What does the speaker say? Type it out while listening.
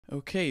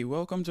Okay,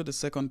 welcome to the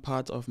second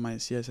part of my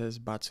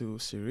CSS Battle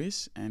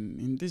Series, and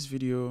in this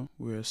video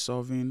we're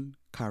solving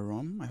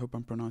Carrom. I hope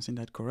I'm pronouncing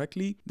that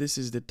correctly. This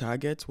is the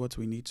target, what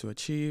we need to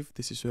achieve.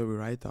 This is where we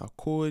write our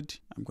code.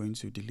 I'm going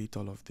to delete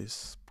all of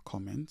these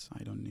comments,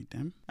 I don't need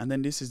them. And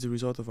then this is the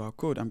result of our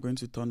code. I'm going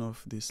to turn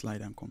off this slide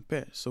and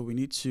compare. So we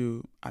need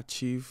to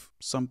achieve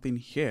something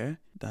here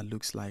that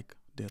looks like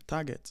the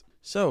target.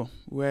 So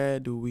where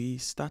do we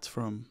start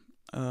from?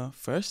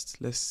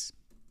 First, let's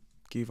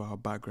give our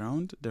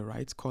background the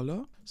right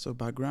color. So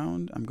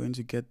background, I'm going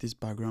to get this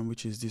background,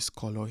 which is this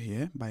color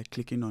here. By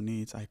clicking on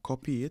it, I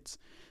copy it.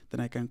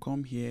 Then I can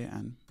come here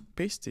and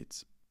paste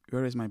it.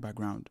 Where is my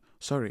background?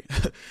 Sorry,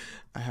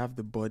 I have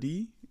the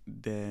body,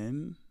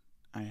 then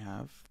I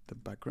have the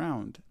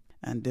background.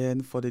 And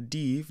then for the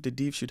div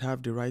should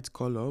have the right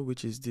color,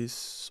 which is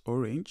this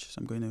orange.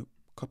 So I'm going to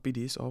copy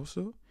this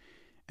also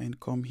and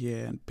come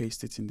here and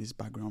paste it in this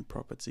background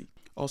property.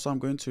 Also, I'm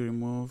going to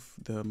remove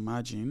the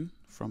margin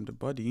from the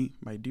body.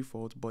 By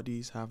default,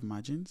 bodies have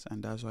margins,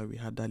 and that's why we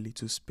had that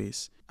little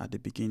space at the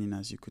beginning,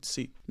 as you could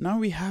see. Now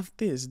we have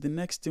this. The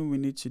next thing we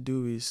need to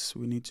do is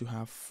we need to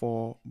have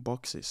 4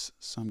 boxes.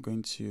 So I'm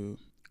going to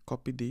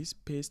copy this,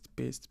 paste,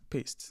 paste,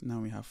 paste. Now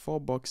we have 4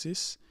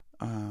 boxes.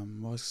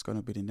 What's going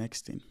to be the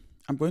next thing?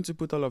 I'm going to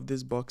put all of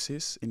these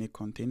boxes in a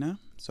container.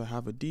 So I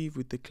have a div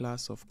with the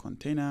class of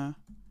container.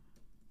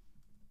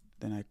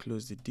 Then I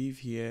close the div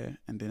here,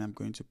 and then I'm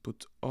going to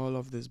put all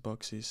of these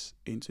boxes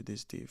into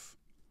this div.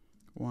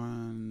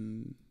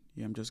 I'm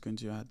just going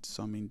to add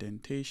some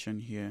indentation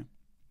here.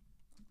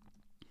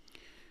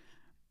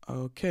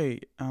 Okay,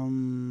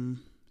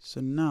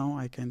 so now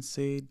I can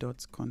say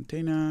dot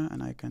container,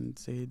 and I can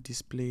say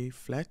display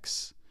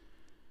flex.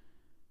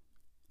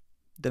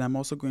 Then I'm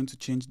also going to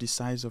change the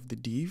size of the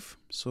div.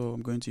 So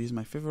I'm going to use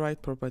my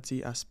favorite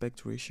property,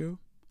 aspect ratio.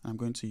 I'm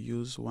going to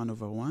use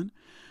 1/1.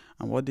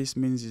 And what this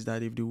means is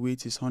that if the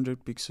width is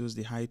 100 pixels,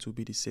 the height will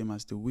be the same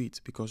as the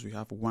width because we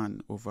have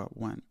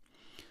 1/1.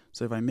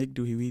 So if I make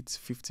the width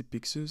 50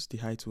 pixels, the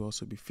height will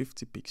also be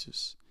 50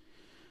 pixels.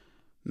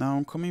 Now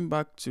I'm coming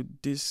back to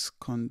this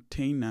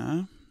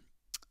container.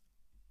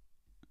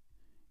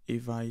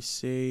 If I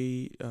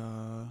say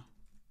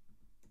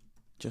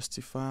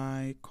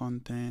justify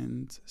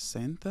content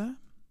center,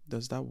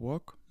 does that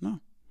work? No,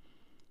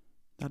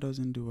 that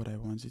doesn't do what I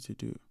want it to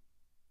do.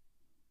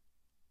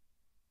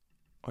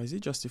 Or is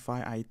it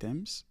justify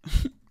items?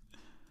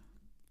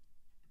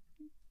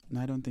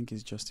 No, I don't think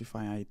it's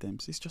justify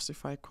items. It's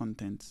justify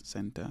content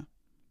center.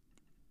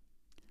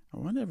 I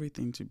want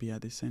everything to be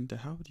at the center.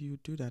 How do you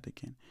do that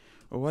again?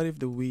 Or what if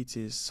the width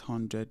is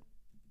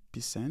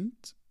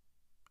 100%?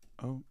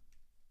 Oh,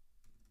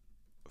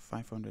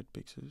 500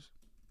 pixels.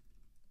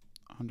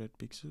 100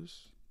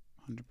 pixels.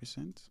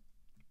 100%.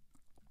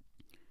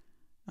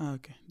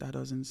 Okay, that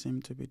doesn't seem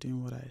to be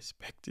doing what I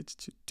expect it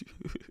to do.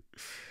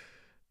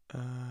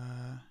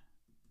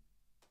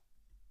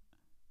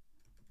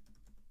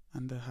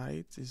 And the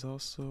height is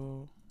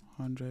also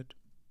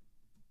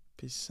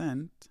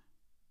 100%.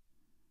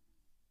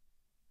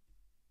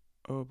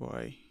 Oh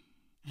boy.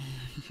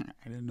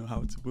 I don't know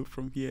how to move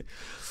from here.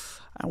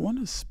 I want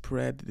to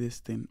spread this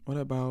thing. What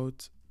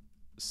about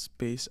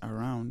space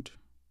around?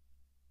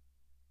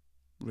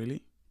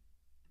 Really?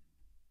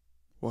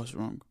 What's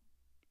wrong?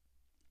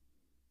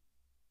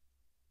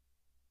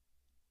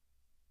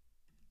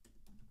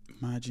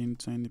 Margin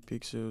 20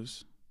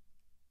 pixels.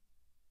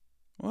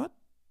 What?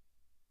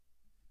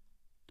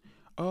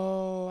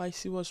 Oh, I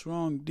see what's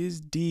wrong.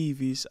 This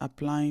div is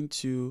applying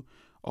to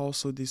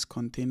also this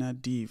container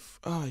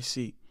div. Oh, I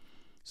see.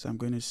 So I'm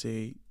going to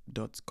say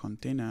dot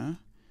container.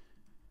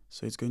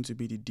 So it's going to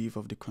be the div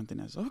of the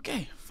containers.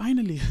 Okay,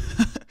 finally.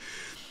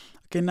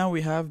 Okay, now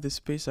we have the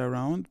space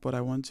around, but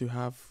I want to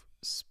have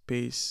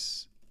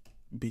space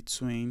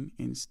between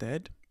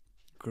instead.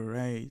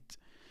 Great.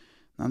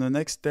 Now the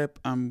next step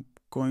I'm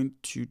going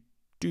to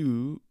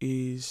do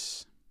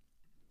is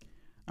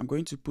I'm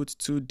going to put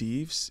 2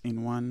 divs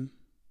in one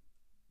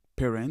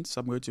parent. So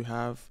I'm going to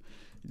have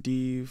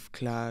div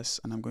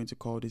class, and I'm going to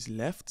call this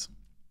left.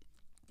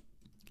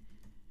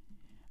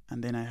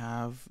 And then I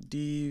have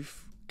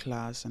div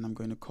class, and I'm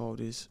going to call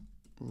this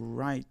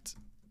right.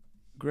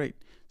 Great.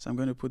 So I'm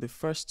going to put the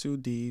first 2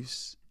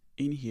 divs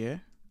in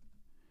here,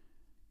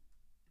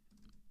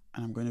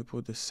 and I'm going to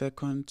put the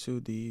second 2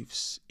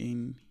 divs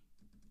in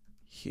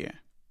here.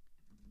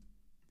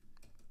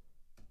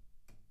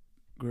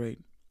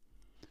 Great.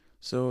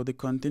 So the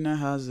container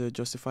has a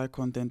justify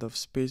content of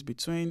space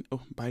between.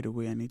 Oh, by the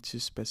way, I need to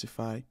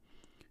specify.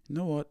 You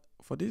know what?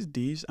 For these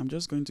divs, I'm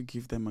just going to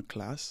give them a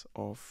class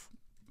of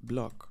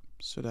block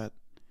so that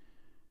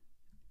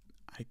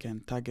I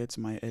can target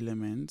my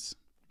elements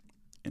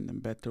in a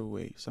better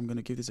way. So I'm going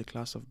to give this a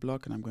class of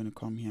block, and I'm going to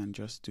come here and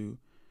just do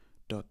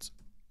dot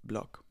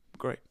block.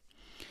 Great.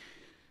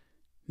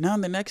 Now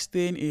the next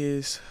thing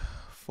is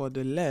for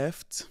the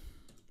left,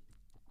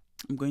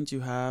 I'm going to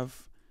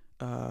have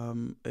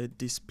a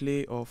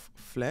display of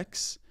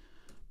flex,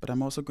 but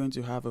I'm also going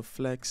to have a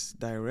flex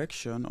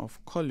direction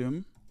of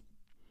column,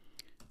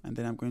 and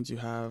then I'm going to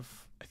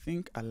have, I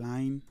think,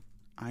 align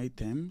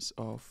items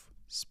of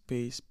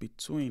space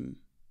between.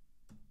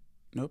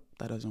 Nope,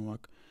 that doesn't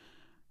work.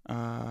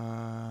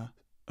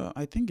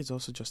 I think it's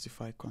also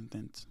justify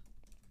content.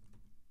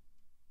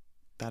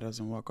 That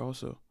doesn't work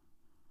also.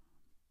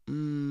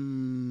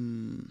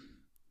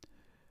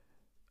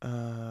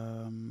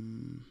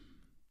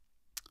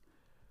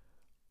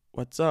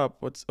 What's up?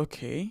 What's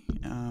okay?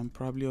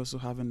 Probably also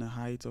having a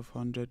height of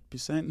 100%,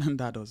 and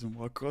that doesn't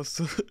work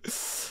also.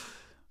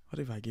 What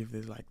if I give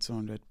this like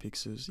 200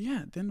 pixels?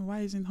 Yeah, then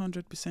why isn't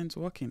 100%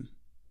 working?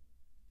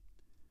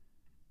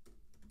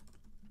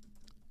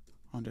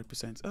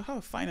 100%.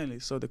 Oh, finally.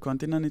 So the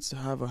container needs to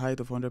have a height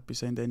of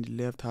 100%, then the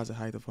left has a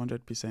height of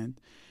 100%.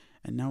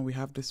 And now we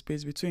have the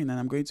space between. And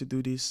I'm going to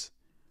do this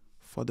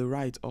for the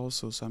right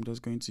also. So I'm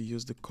just going to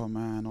use the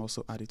comma and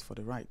also add it for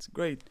the right.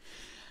 Great.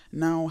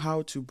 Now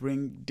how to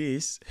bring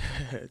this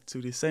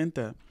to the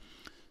center.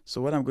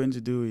 So what I'm going to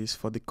do is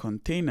for the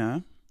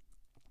container,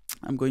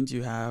 I'm going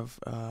to have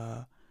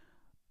a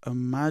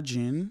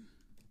margin.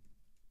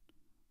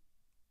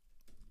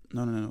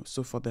 No.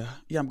 So for the,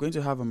 I'm going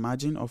to have a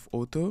margin of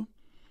auto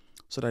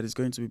so that it's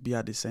going to be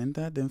at the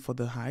center. Then for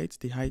the height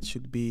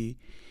should be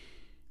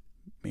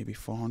maybe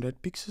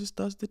 400 pixels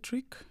does the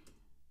trick.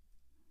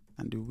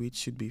 And the width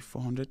should be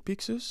 400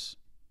 pixels.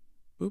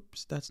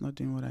 Oops, that's not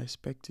doing what I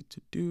expected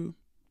to do.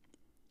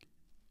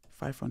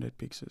 500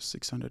 pixels,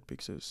 600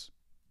 pixels,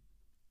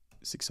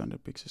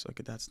 600 pixels.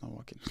 Okay, that's not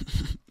working.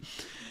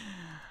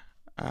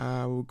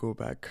 I will go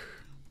back.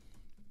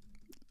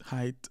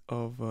 Height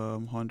of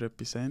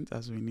 100%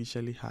 as we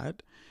initially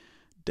had.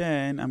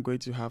 Then I'm going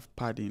to have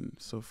padding.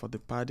 So for the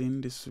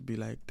padding, this would be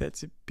like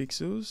 30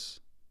 pixels.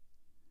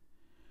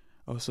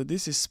 Oh, so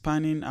this is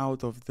spanning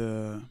out of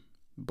the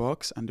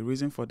box, and the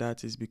reason for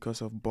that is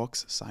because of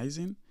box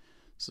sizing.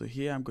 So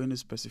here I'm going to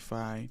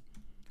specify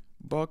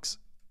box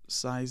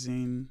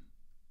sizing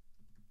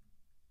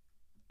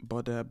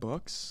border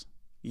box.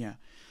 Yeah.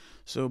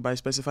 So by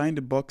specifying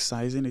the box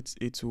sizing,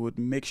 it would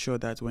make sure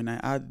that when I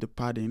add the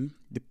padding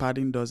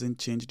doesn't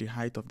change the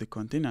height of the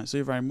container. So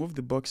if I remove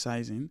the box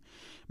sizing,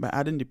 by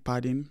adding the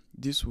padding,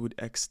 this would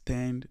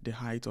extend the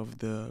height of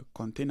the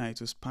container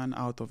to span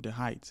out of the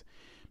height.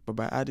 But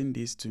by adding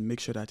this to make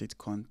sure that it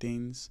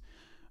contains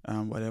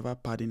whatever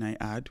padding I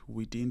add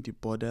within the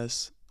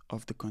borders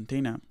of the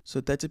container.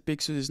 So 30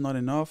 pixels is not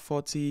enough,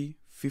 40,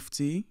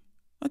 50,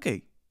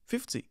 okay,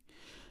 50.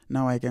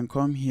 Now I can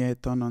come here,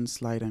 turn on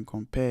slide and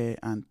compare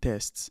and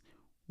test.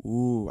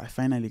 Ooh, I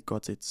finally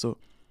got it. So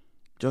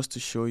just to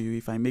show you,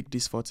 if I make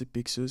this 40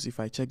 pixels, if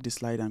I check the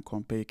slide and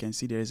compare, you can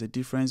see there is a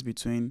difference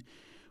between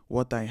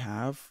what I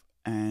have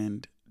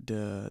and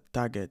the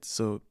target.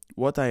 So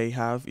what I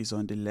have is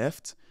on the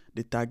left,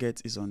 the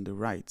target is on the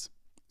right.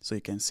 So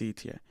you can see it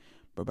here.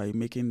 But by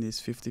making this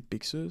 50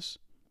 pixels,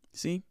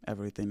 see,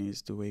 everything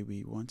is the way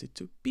we want it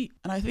to be.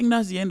 And I think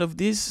that's the end of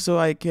this, so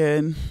I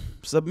can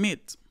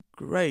submit.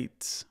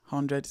 Great,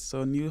 100,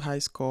 so new high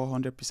score,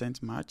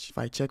 100% match. If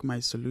I check my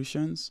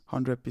solutions,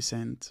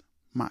 100%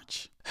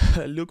 match.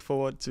 Look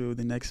forward to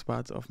the next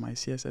part of my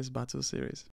CSS Battle series.